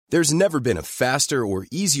There's never been a faster or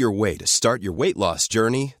easier way to start your weight loss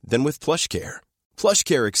journey than with PlushCare.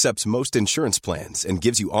 PlushCare accepts most insurance plans and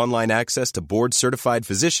gives you online access to board-certified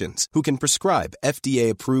physicians who can prescribe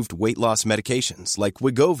FDA-approved weight loss medications like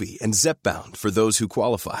Wegovy and Zepbound for those who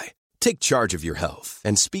qualify. Take charge of your health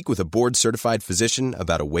and speak with a board-certified physician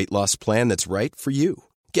about a weight loss plan that's right for you.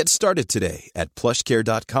 Get started today at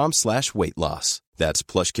plushcare.com/weight loss. That's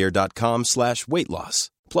plushcare.com/weight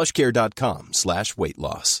loss. plushcare.com/weight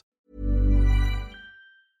loss.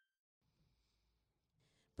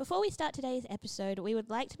 Before we start today's episode, we would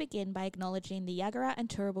like to begin by acknowledging the Yagara and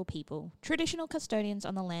Turrbal people, traditional custodians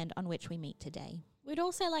on the land on which we meet today. We'd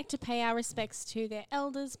also like to pay our respects to their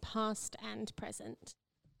elders, past and present.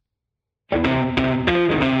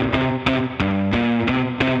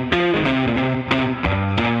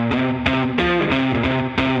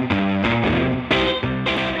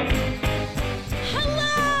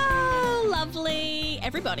 Hello, lovely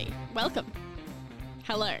everybody. Welcome.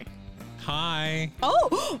 Hello. Hi.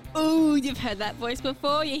 Oh, you've heard that voice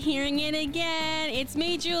before. You're hearing it again. It's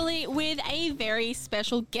me, Julie, with a very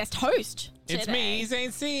special guest host today. It's me,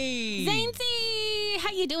 Zane C. Zane C.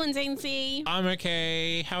 How you doing, Zane C? I'm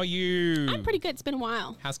okay. How are you? I'm pretty good. It's been a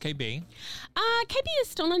while. How's KB? KB is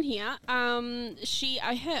still on here. I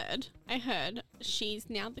heard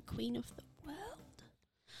she's now the queen of the world.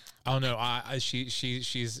 Oh no,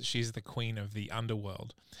 she's the queen of the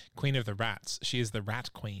underworld, queen of the rats. She is the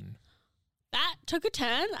rat queen. That took a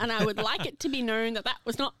turn, and I would like it to be known that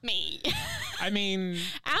was not me. I mean,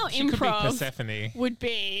 our she improv could be Persephone. Would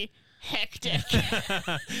be hectic.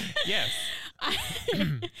 Yes.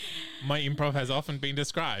 My improv has often been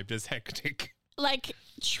described as hectic. Like,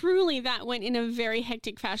 truly, that went in a very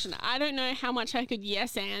hectic fashion. I don't know how much I could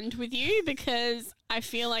yes and with you, because I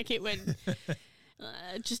feel like it would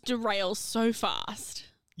just derail so fast.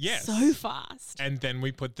 Yes. So fast. And then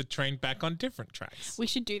we put the train back on different tracks. We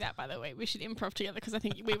should do that, by the way. We should improv together, because I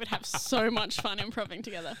think we would have so much fun improving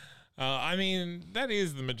together. I mean, that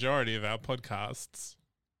is the majority of our podcasts.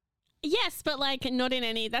 Yes, but like not in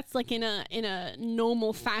any. That's like in a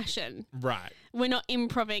normal fashion. Right. We're not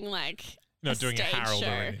improving like not doing a stage Harold show.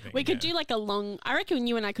 or anything. We could do like a long. I reckon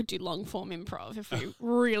you and I could do long form improv if we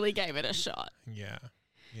really gave it a shot. Yeah.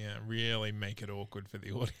 Yeah. Really make it awkward for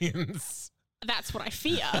the audience. That's what I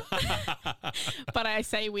fear. But I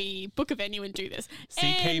say we book a venue and do this.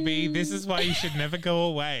 CKB, this is why you should never go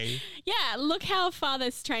away. Yeah, look how far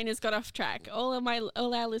this train has got off track. All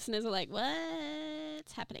our listeners are like,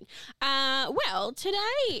 what's happening? Well,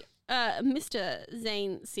 today, Mr.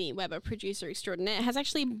 Zane C. Weber, producer extraordinaire, has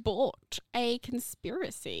actually brought a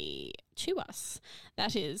conspiracy to us.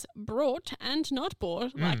 That is brought and not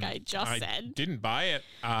bought, like I just said. I didn't buy it.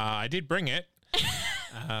 I did bring it.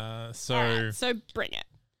 So right, so bring it.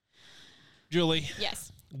 Julie.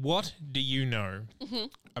 Yes. What do you know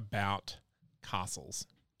about castles?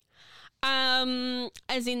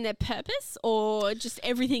 As in their purpose, or just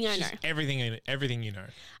everything I know? Everything you know.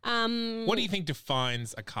 What do you think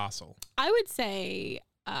defines a castle? I would say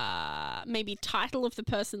maybe title of the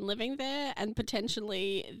person living there, and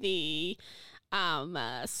potentially the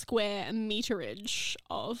square meterage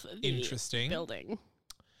of the building.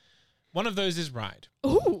 One of those is right.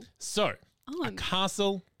 Ooh. So, a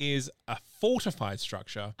castle is a fortified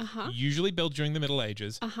structure, usually built during the Middle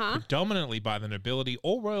Ages, predominantly by the nobility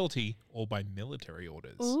or royalty, or by military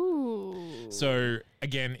orders. Ooh. So,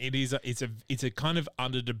 again, it's a kind of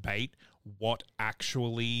under debate what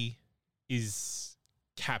actually is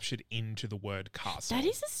captured into the word castle. That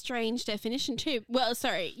is a strange definition too. Well,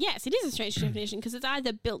 sorry. Yes, it is a strange definition, because it's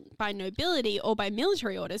either built by nobility or by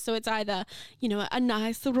military orders. So it's either, a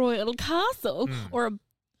nice royal castle or a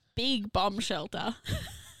big bomb shelter.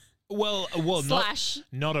 Well,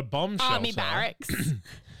 not a bomb shelter. Army barracks.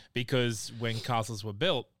 Because when castles were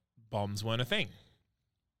built, bombs weren't a thing.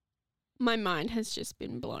 My mind has just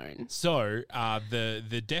been blown. So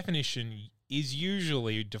the definition is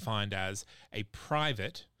usually defined as a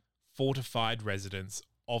private, fortified residence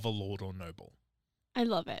of a lord or noble. I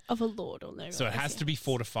love it. Of a lord or noble. So it has to be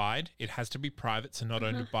fortified. It has to be private, so not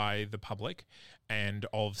owned by the public, and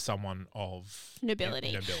of someone of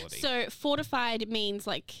nobility. So fortified means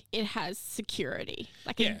like it has security,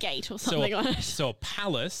 like a gate or something on it. So a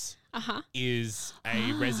palace is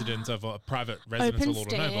a residence of a private residence of a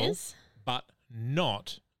lord or noble, but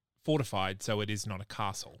not fortified, so it is not a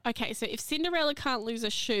castle. Okay, so if Cinderella can't lose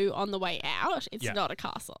a shoe on the way out, it's not a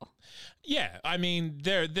castle. Yeah, I mean,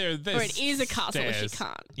 there's or it is a castle stairs. if she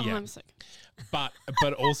can't. Yeah. Oh, I'm so But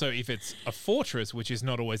also if it's a fortress, which is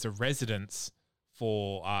not always a residence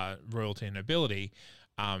for royalty and nobility,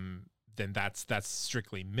 then that's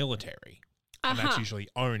strictly military. and that's usually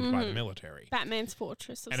owned by the military. Batman's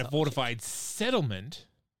fortress. And a fortified settlement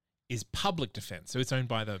is public defense, so it's owned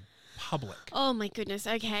by the public. Oh my goodness.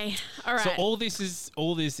 Okay. All right. So all this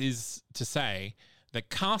is to say that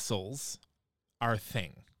castles are a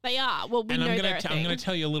thing. They are. Well, we know they're a thing. I'm going to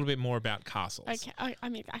tell you a little bit more about castles. Okay.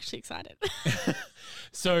 I'm actually excited.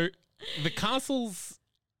 So the castles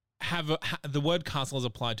have the word castle is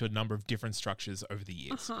applied to a number of different structures over the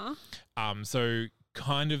years. So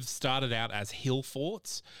kind of started out as hill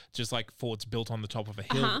forts, just like forts built on the top of a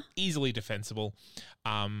hill, easily defensible,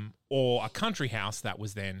 or a country house that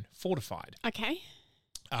was then fortified. Okay.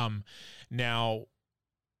 Now,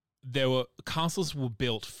 castles were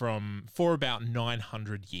built for about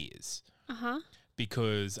 900 years.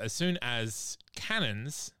 Because as soon as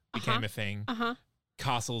cannons became a thing,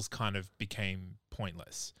 castles kind of became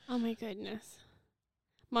pointless. Oh my goodness.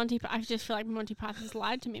 I just feel like Monty Python's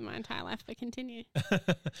lied to me my entire life, but continue.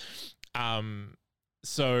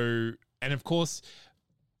 So, and of course,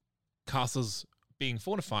 castles being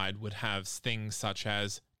fortified would have things such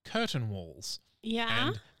as curtain walls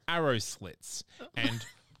and arrow slits and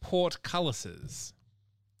portcullises.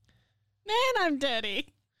 Man, I'm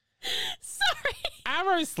dirty. Sorry.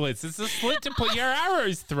 Arrow slits. It's a slit to put your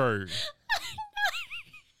arrows through.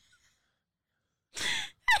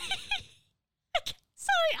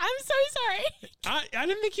 Sorry, I'm so sorry. I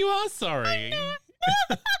didn't think you are sorry.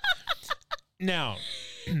 Now,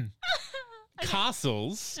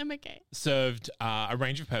 castles served a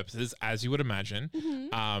range of purposes, as you would imagine.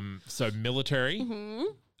 So military,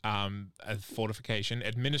 fortification,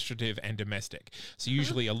 administrative, and domestic. So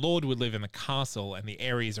usually a lord would live in the castle, and the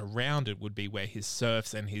areas around it would be where his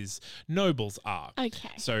serfs and his nobles are. Okay.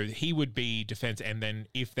 So he would be defense, and then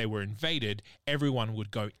if they were invaded, everyone would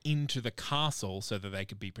go into the castle so that they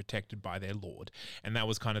could be protected by their lord. And that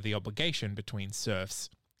was kind of the obligation between serfs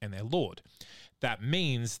and their lord. That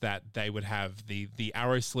means that they would have the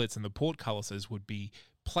arrow slits and the portcullises would be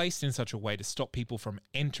placed in such a way to stop people from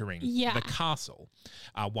entering the castle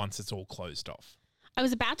once it's all closed off. I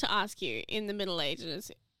was about to ask you in the Middle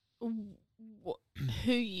Ages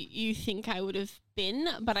who you think I would have been,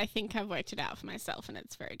 but I think I've worked it out for myself, and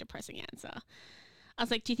it's a very depressing answer. I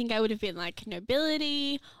was like, do you think I would have been like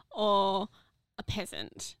nobility or a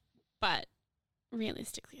peasant? But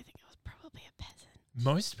realistically, I think I was probably a peasant.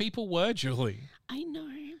 Most people were, Julie. I know,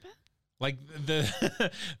 but... Like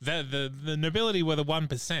the nobility were the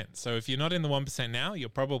 1%. So if you're not in the 1% now, you're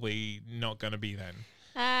probably not going to be then.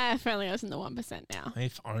 If only I was in the 1% now.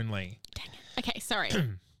 If only. Dang it. Okay, sorry.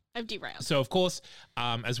 I've derailed. So, of course,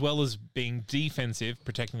 as well as being defensive,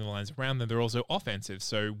 protecting the lines around them, they're also offensive.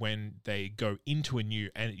 So when they go into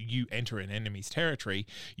you enter an enemy's territory,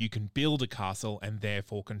 you can build a castle and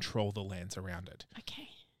therefore control the lands around it. Okay.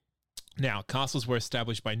 Now, castles were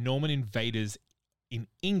established by Norman invaders in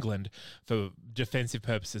England for defensive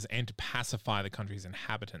purposes and to pacify the country's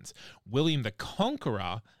inhabitants. William the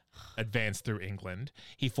Conqueror advanced through England.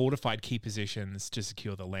 He fortified key positions to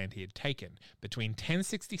secure the land he had taken. Between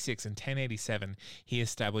 1066 and 1087, he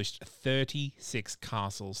established 36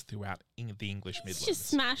 castles throughout the English Midlands. He's just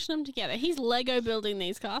smashing them together. He's Lego building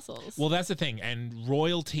these castles. Well, that's the thing. And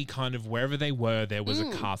royalty kind of, wherever they were, there was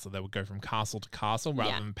a castle. They would go from castle to castle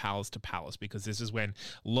rather than palace to palace, because this is when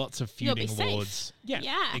lots of feuding lords... Yeah,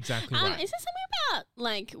 exactly right. Is there something about,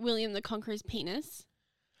 like, William the Conqueror's penis?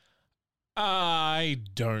 I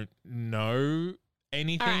don't know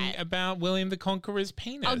anything about William the Conqueror's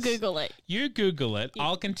penis. I'll Google it. You Google it.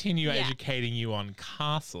 I'll continue educating you on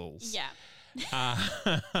castles. Yeah.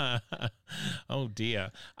 Oh,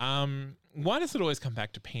 dear. Why does it always come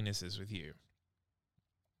back to penises with you?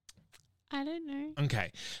 I don't know.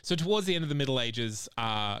 Okay. So towards the end of the Middle Ages,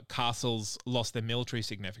 castles lost their military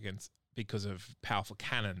significance because of powerful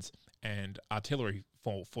cannons and artillery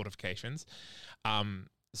fortifications.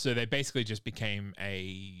 So they basically just became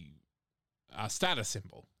a status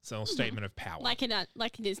symbol, so a statement of power. Like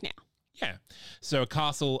it is now. Yeah. So a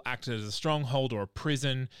castle acted as a stronghold or a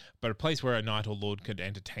prison, but a place where a knight or lord could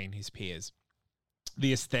entertain his peers.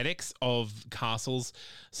 The aesthetics of castles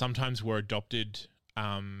sometimes were adopted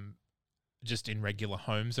just in regular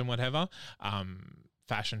homes and whatever.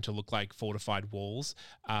 Fashion to look like fortified walls.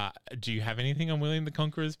 Do you have anything on William the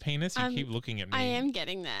Conqueror's penis? You keep looking at me. I am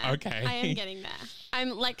getting there. Okay. I am getting there. I'm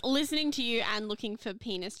like listening to you and looking for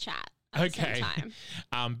penis chat at the same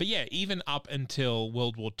time. But yeah, even up until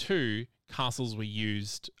World War II, castles were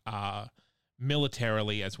used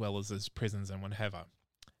militarily as well as prisons and whatever.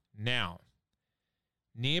 Now,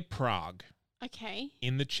 near Prague,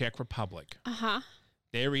 in the Czech Republic,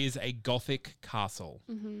 there is a Gothic castle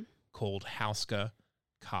called Hauska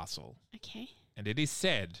Castle. Okay. And it is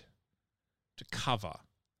said to cover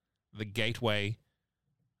the gateway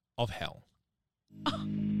of hell?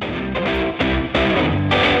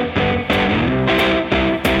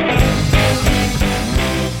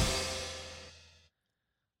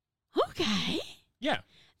 Okay. Yeah.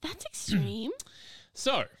 That's extreme.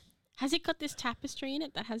 So, Has it got this tapestry in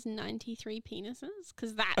it that has 93 penises?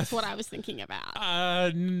 Because that's what I was thinking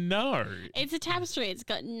about. no. It's a tapestry. It's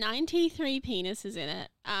got 93 penises in it.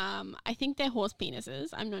 I think they're horse penises.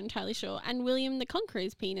 I'm not entirely sure. And William the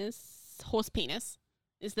Conqueror's horse penis,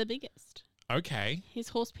 is the biggest. Okay. His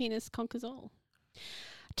horse penis conquers all.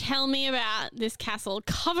 Tell me about this castle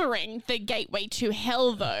covering the gateway to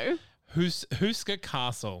hell, though. Huska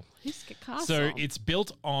Castle. Huska Castle. So it's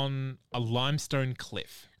built on a limestone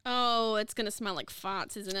cliff. Oh, it's going to smell like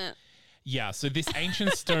farts, isn't it? Yeah, so this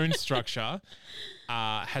ancient stone structure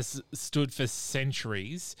has stood for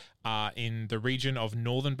centuries in the region of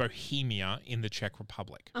northern Bohemia in the Czech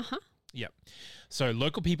Republic. Uh-huh. Yep. So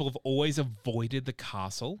local people have always avoided the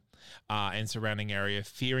castle and surrounding area,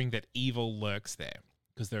 fearing that evil lurks there,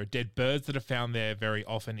 because there are dead birds that are found there very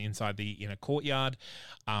often inside the inner courtyard.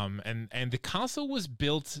 And the castle was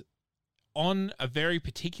built on a very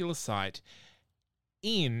particular site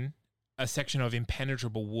in a section of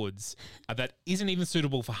impenetrable woods that isn't even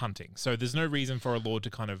suitable for hunting. So there's no reason for a lord to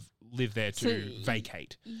kind of live there to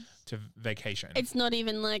vacation. It's not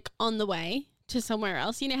even like on the way to somewhere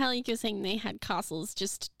else. You know how like you're saying they had castles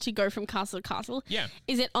just to go from castle to castle? Yeah.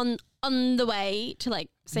 Is it on the way to like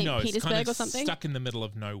St. Petersburg it's kind of or something? stuck in the middle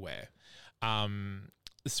of nowhere.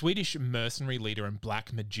 The Swedish mercenary leader and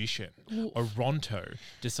black magician Oronto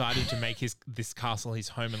decided to make this castle his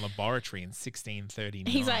home and laboratory in 1639.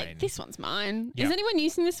 He's like, this one's mine. Yep. Is anyone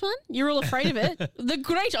using this one? You're all afraid of it. The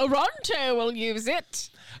great Oronto will use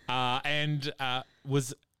it. And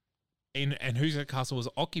Huska Castle was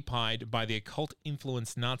occupied by the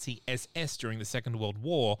occult-influenced Nazi SS during the Second World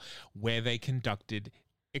War, where they conducted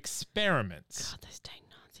experiments. God, those dang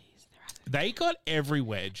Nazis. They got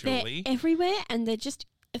everywhere, Julie. They're everywhere, and they're just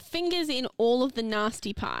fingers in all of the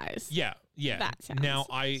nasty pies. Yeah. That sounds Now,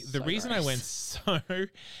 the reason gross. I went so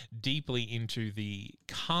deeply into the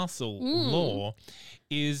castle lore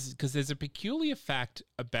is because there's a peculiar fact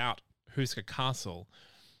about Huska Castle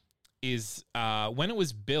is when it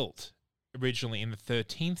was built originally in the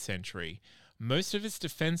 13th century, most of its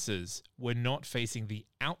defenses were not facing the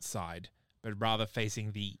outside, but rather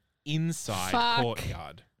facing the inside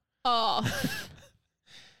courtyard. Oh.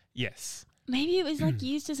 Yes. Maybe it was like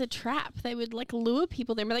used as a trap. They would like lure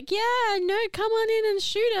people there and be like, yeah, no, come on in and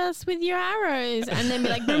shoot us with your arrows. And then be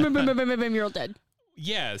like, boom, boom, boom, boom, boom, boom, boom, you're all dead.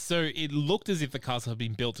 Yeah, so it looked as if the castle had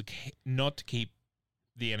been built not to keep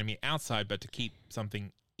the enemy outside, but to keep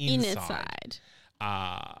something inside.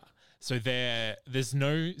 So there's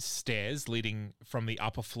no stairs leading from the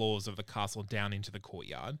upper floors of the castle down into the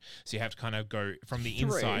courtyard. So you have to kind of go from the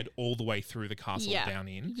inside all the way through the castle down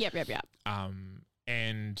in. Yep.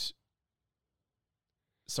 And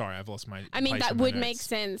sorry, I've lost my. I mean, place that in my would notes. make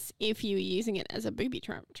sense if you were using it as a booby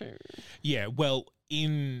trap too. Yeah, well,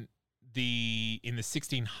 in the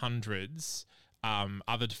 1600s,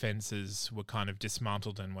 other defenses were kind of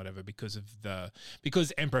dismantled and whatever because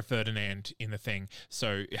Emperor Ferdinand in the thing,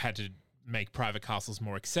 so it had to make private castles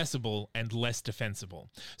more accessible and less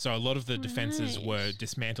defensible. So a lot of the defenses were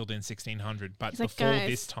dismantled in 1600, but before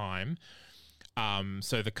this time.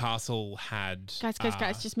 So the castle had...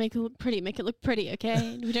 Guys, just make it look pretty. Make it look pretty,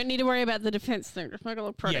 okay? We don't need to worry about the defense thing. Just make it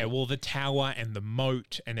look pretty. Yeah, well, the tower and the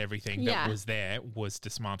moat and everything that was there was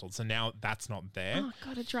dismantled. So now that's not there. Oh,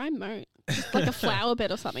 God, a dry moat. Just like a flower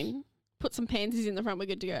bed or something. Put some pansies in the front, we're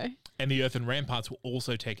good to go. And the earthen ramparts were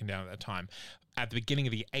also taken down at that time. At the beginning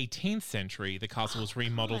of the 18th century, the castle was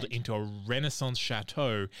remodeled into a Renaissance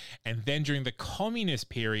chateau, and then during the communist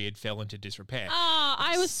period fell into disrepair. Oh,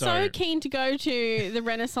 I was so keen to go to the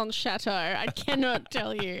Renaissance chateau. I cannot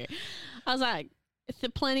tell you. I was like,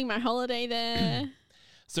 planning my holiday there.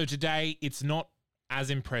 So today, it's not as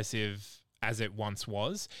impressive as it once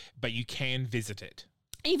was, but you can visit it.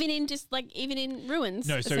 Even in ruins.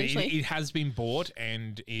 No, so it has been bought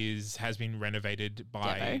and has been renovated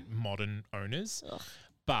by modern owners. Ugh.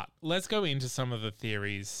 But let's go into some of the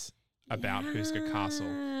theories about Huska Castle.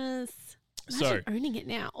 Imagine owning it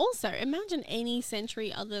now. Also, imagine any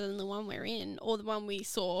century other than the one we're in or the one we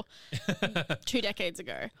saw 2 decades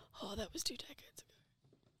ago. Oh, that was 2 decades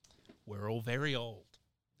ago. We're all very old.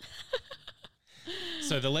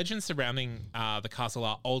 So the legends surrounding the castle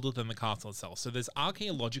are older than the castle itself. So there's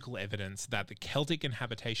archaeological evidence that the Celtic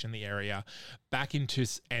inhabitation in the area back into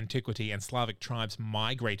antiquity and Slavic tribes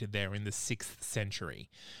migrated there in the 6th century.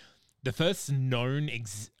 The first known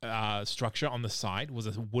structure on the site was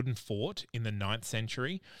a wooden fort in the 9th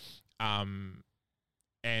century.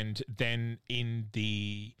 And then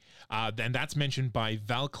then that's mentioned by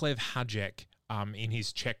Václav Hašek in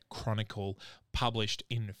his Czech Chronicle, published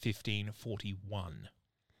in 1541.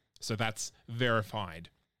 So that's verified.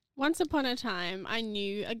 Once upon a time, I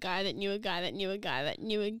knew a guy that knew a guy that knew a guy that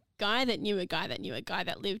knew a guy that knew a guy that knew a guy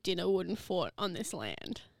that lived in a wooden fort on this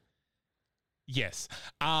land. Yes.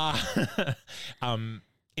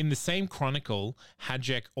 In the same chronicle,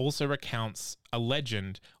 Hašek also recounts a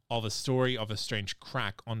legend of a story of a strange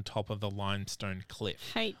crack on top of the limestone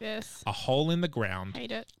cliff. Hate this. A hole in the ground,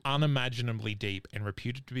 Hate it. unimaginably deep and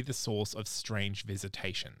reputed to be the source of strange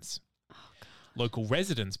visitations. Local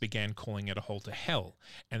residents began calling it a hole to hell,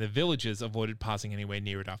 and the villagers avoided passing anywhere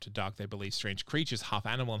near it after dark. They believed strange creatures, half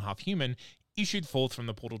animal and half human, issued forth from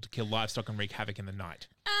the portal to kill livestock and wreak havoc in the night.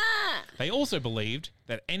 They also believed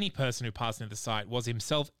that any person who passed near the site was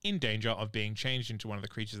himself in danger of being changed into one of the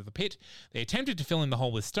creatures of the pit. They attempted to fill in the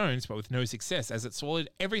hole with stones, but with no success, as it swallowed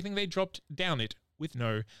everything they dropped down it with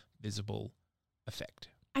no visible effect.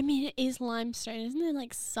 I mean, it is limestone. Isn't there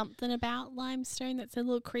like something about limestone that's a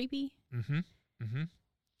little creepy? Mm-hmm. Mm-hmm.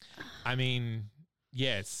 I mean,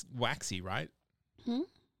 yeah, it's waxy, right? Hmm?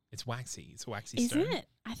 It's waxy. It's a waxy stone. Isn't it?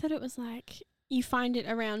 I thought it was like you find it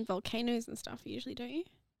around volcanoes and stuff usually, don't you?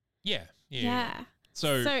 Yeah.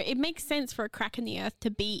 So it makes sense for a crack in the earth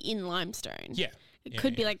to be in limestone. yeah. It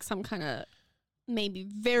could be like some kind of maybe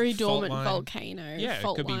very Fault dormant line. volcano. Yeah, it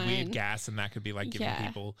fault could be line. weird gas, and that could be like giving Yeah.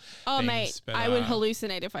 people Oh, things, mate, but, I would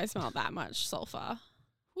hallucinate if I smelled that much sulfur.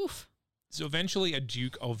 Oof. So eventually, a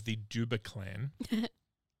duke of the Duba clan,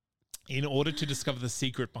 in order to discover the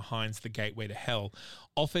secret behind the gateway to hell,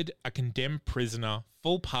 offered a condemned prisoner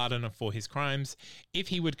full pardon for his crimes if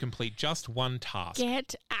he would complete just one task.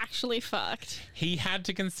 Get actually fucked. He had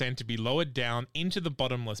to consent to be lowered down into the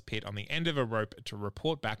bottomless pit on the end of a rope to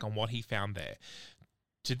report back on what he found there.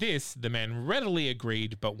 To this, the man readily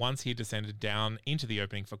agreed, but once he descended down into the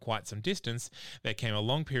opening for quite some distance, there came a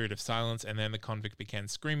long period of silence, and then the convict began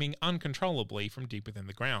screaming uncontrollably from deep within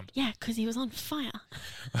the ground. Yeah, because he was on fire.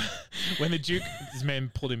 When the Duke's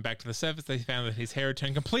men pulled him back to the surface, they found that his hair had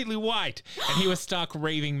turned completely white, and he was stark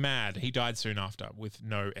raving mad. He died soon after, with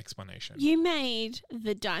no explanation. You made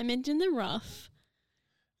the diamond in the rough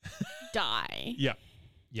die.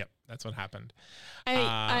 Yep, that's what happened.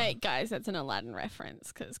 Guys, that's an Aladdin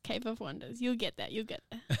reference because Cave of Wonders. You'll get that. You'll get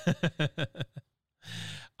that.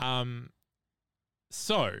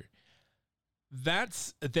 So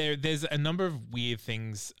that's there's a number of weird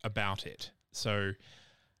things about it. So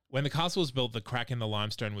when the castle was built, the crack in the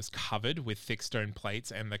limestone was covered with thick stone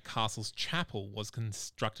plates, and the castle's chapel was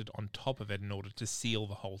constructed on top of it in order to seal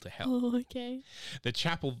the hole to hell. Oh, okay. The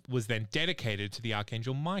chapel was then dedicated to the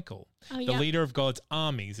Archangel Michael, Oh, the yeah. leader of God's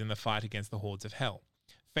armies in the fight against the hordes of hell.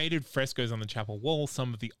 Faded frescoes on the chapel wall,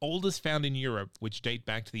 some of the oldest found in Europe, which date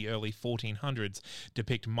back to the early 1400s,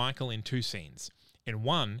 depict Michael in two scenes. In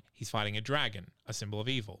one, he's fighting a dragon, a symbol of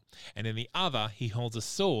evil, and in the other, he holds a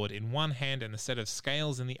sword in one hand and a set of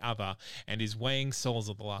scales in the other, and is weighing souls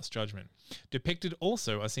of the Last Judgment. Depicted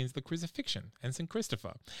also are scenes of the crucifixion and St.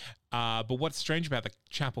 Christopher. But what's strange about the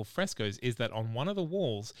chapel frescoes is that on one of the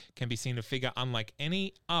walls can be seen a figure unlike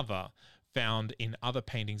any other found in other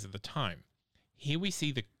paintings of the time. Here we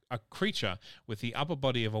see a creature with the upper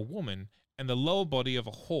body of a woman and the lower body of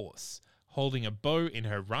a horse, holding a bow in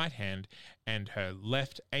her right hand and her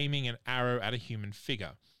left aiming an arrow at a human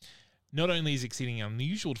figure. Not only is it exceedingly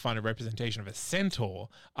unusual to find a representation of a centaur,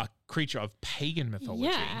 a creature of pagan mythology,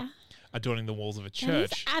 Yeah. adorning the walls of a Let's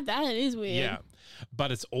church. add that. It is weird. Yeah,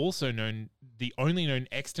 but it's also the only known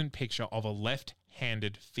extant picture of a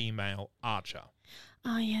left-handed female archer.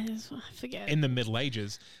 Oh, yeah. I forget. In the Middle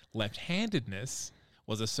Ages, left-handedness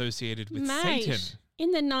was associated with Mate, Satan.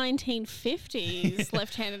 in the 1950s,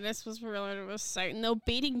 left-handedness was related with Satan. They were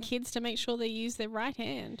beating kids to make sure they use their right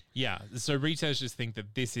hand. Yeah, so researchers think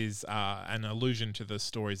that this is an allusion to the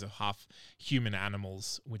stories of half-human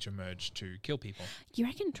animals which emerged to kill people. Do you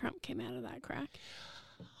reckon Trump came out of that crack?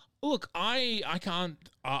 Look, I can't.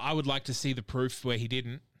 I would like to see the proof where he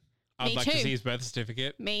didn't. I'd Me like too. to see his birth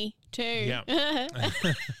certificate. Me too. Yeah.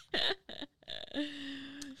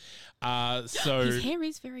 His hair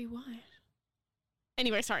is very white.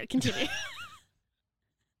 Anyway, sorry, continue.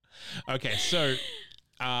 Okay, so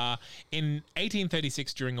in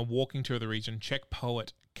 1836, during a walking tour of the region, Czech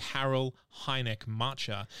poet Karel Hynek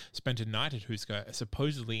Mácha spent a night at Huska.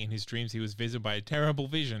 Supposedly, in his dreams, he was visited by a terrible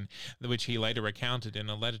vision, which he later recounted in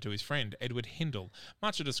a letter to his friend, Edward Hindle.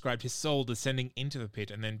 Mácha described his soul descending into the pit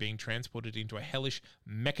and then being transported into a hellish,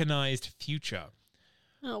 mechanized future.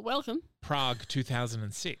 Oh, welcome. Prague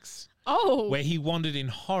 2006. Oh. Where he wandered in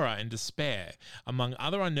horror and despair. Among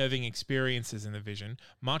other unnerving experiences in the vision,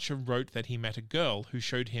 Marcher wrote that he met a girl who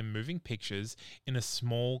showed him moving pictures in a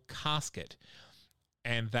small casket,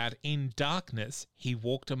 and that in darkness he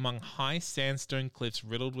walked among high sandstone cliffs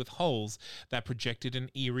riddled with holes that projected an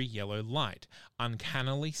eerie yellow light,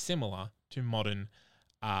 uncannily similar to modern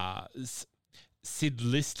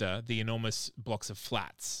Sidlister, the enormous blocks of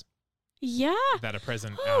flats Yeah. that are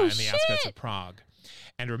present Oh, in the outskirts shit. of Prague.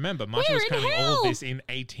 And remember, Martin was We're in claiming all hell. of this in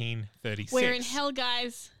 1836. We're in hell,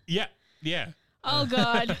 guys. Yeah, yeah. Oh,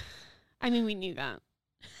 God. I mean, we knew that.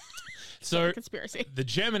 So Conspiracy. the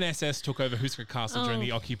German SS took over Huska Castle during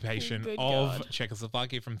the occupation good of God.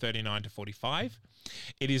 Czechoslovakia from 39 to 45.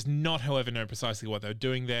 It is not, however, known precisely what they were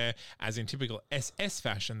doing there, as in typical SS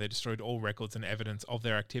fashion, they destroyed all records and evidence of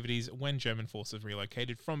their activities when German forces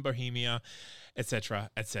relocated from Bohemia,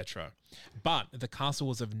 etc., etc. But the castle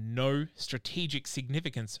was of no strategic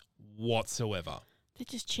significance whatsoever. They're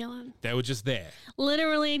just chilling. They were just there.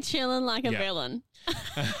 Literally chilling like a Yeah. villain.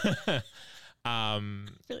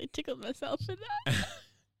 Really tickled myself for that.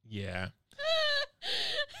 Yeah.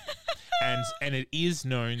 And it is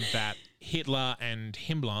known that Hitler and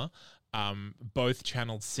Himmler both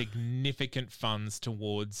channeled significant funds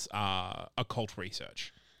towards occult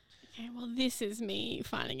research. Okay, well, this is me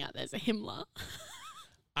finding out there's a Himmler.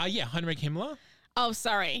 Yeah, Heinrich Himmler. Oh,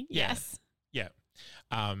 sorry. Yeah. Yes. Yeah.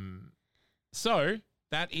 So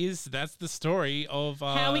that's the story of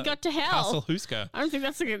How we got to hell. Castle Huska. I don't think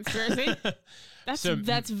that's a conspiracy. So-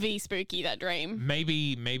 That's V spooky, that dream.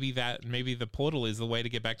 Maybe the portal is the way to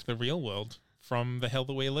get back to the real world from the hell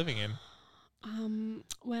that we're living in.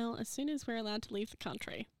 Well, as soon as we're allowed to leave the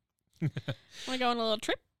country. Want to go on a little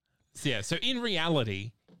trip? So in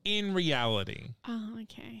reality, Oh,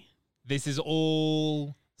 okay. this is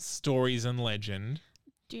all stories and legend.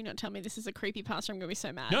 Do not tell me this is a creepypasta. I'm going to be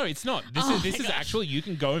so mad. No, it's not. This Oh is my gosh. actually, you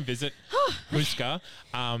can go and visit Huska,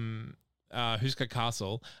 Huska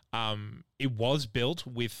Castle. It was built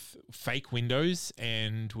with fake windows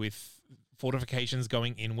and with fortifications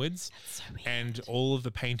going inwards. That's so weird. And all of the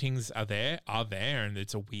paintings are there, and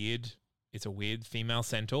it's a weird female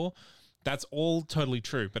centaur. That's all totally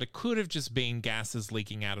true, but it could have just been gases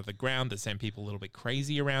leaking out of the ground that sent people a little bit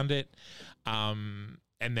crazy around it.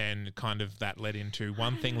 And then kind of that led into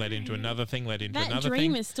one thing, led into another thing, led into That another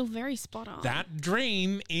dream thing. is still very spot on. That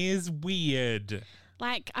dream is weird.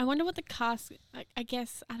 Like, I wonder what the casket, I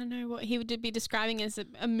guess, I don't know what he would be describing as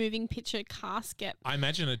a moving picture casket. I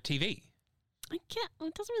imagine a TV. It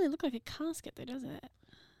doesn't really look like a casket though, does it?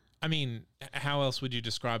 I mean, how else would you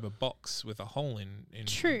describe a box with a hole in?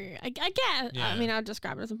 True. I guess. Yeah. I mean, I'd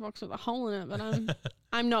describe it as a box with a hole in it, but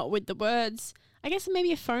I'm not with the words. I guess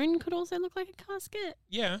maybe a phone could also look like a casket.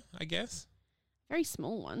 Yeah, I guess. Very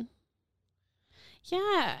small one.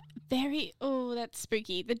 Yeah, very. Oh, that's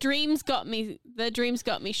spooky. The dreams got me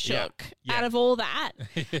shook. Yeah. Out of all that,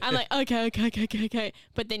 I'm like, okay.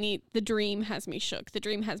 But then the dream has me shook. The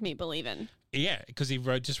dream has me believing. Yeah, because he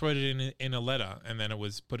just wrote it in a letter, and then it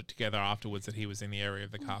was put it together afterwards that he was in the area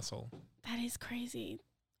of the castle. That is crazy.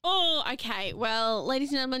 Oh, okay. Well, ladies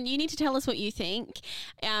and gentlemen, you need to tell us what you think.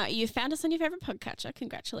 You found us on your favorite podcatcher.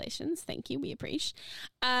 Congratulations. Thank you. We appreciate.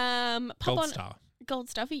 Gold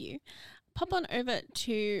star for you. Pop on over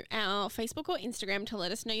to our Facebook or Instagram to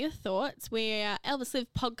let us know your thoughts. We're Elvis Live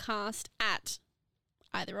Podcast at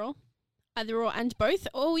either or and both.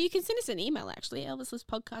 Or you can send us an email, actually,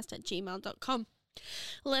 elvislivepodcast@gmail.com.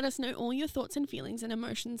 Let us know all your thoughts and feelings and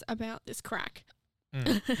emotions about this crack.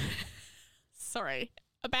 Sorry,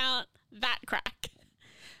 about that crack.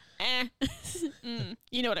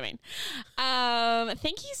 You know what I mean.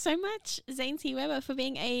 Thank you so much, Zane C. Weber, for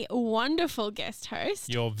being a wonderful guest host.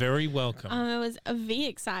 You're very welcome. I was very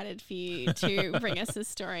excited for you to bring us this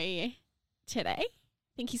story today.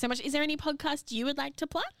 Thank you so much. Is there any podcast you would like to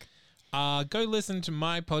plug? Go listen to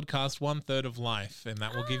my podcast, 1/3 of Life, and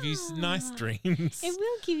that will give you nice dreams. It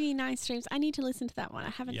will give you nice dreams. I need to listen to that one. I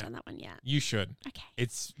haven't Yeah. done that one yet. You should. Okay.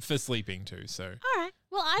 It's for sleeping too, so. All right.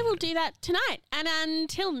 Well, I will do that tonight. And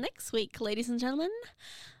until next week, ladies and gentlemen,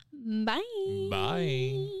 bye.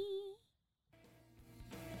 Bye.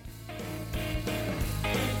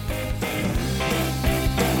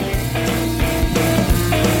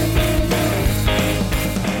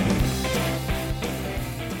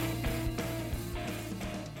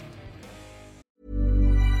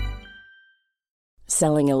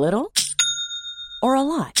 Selling a little or a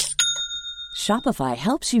lot? Shopify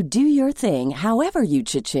helps you do your thing however you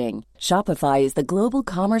cha-ching. Shopify is the global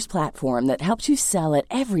commerce platform that helps you sell at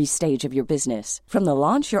every stage of your business. From the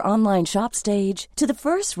launch your online shop stage to the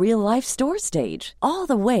first real-life store stage, all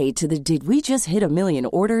the way to the did we just hit a million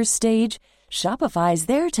orders stage. Shopify is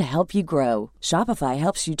there to help you grow. Shopify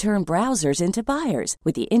helps you turn browsers into buyers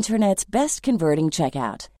with the internet's best converting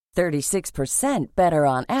checkout. 36% better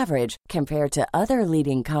on average compared to other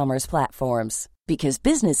leading commerce platforms. Because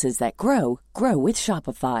businesses that grow, grow with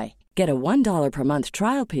Shopify. Get a $1 per month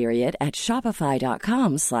trial period at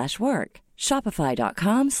shopify.com/work.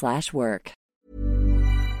 Shopify.com/work.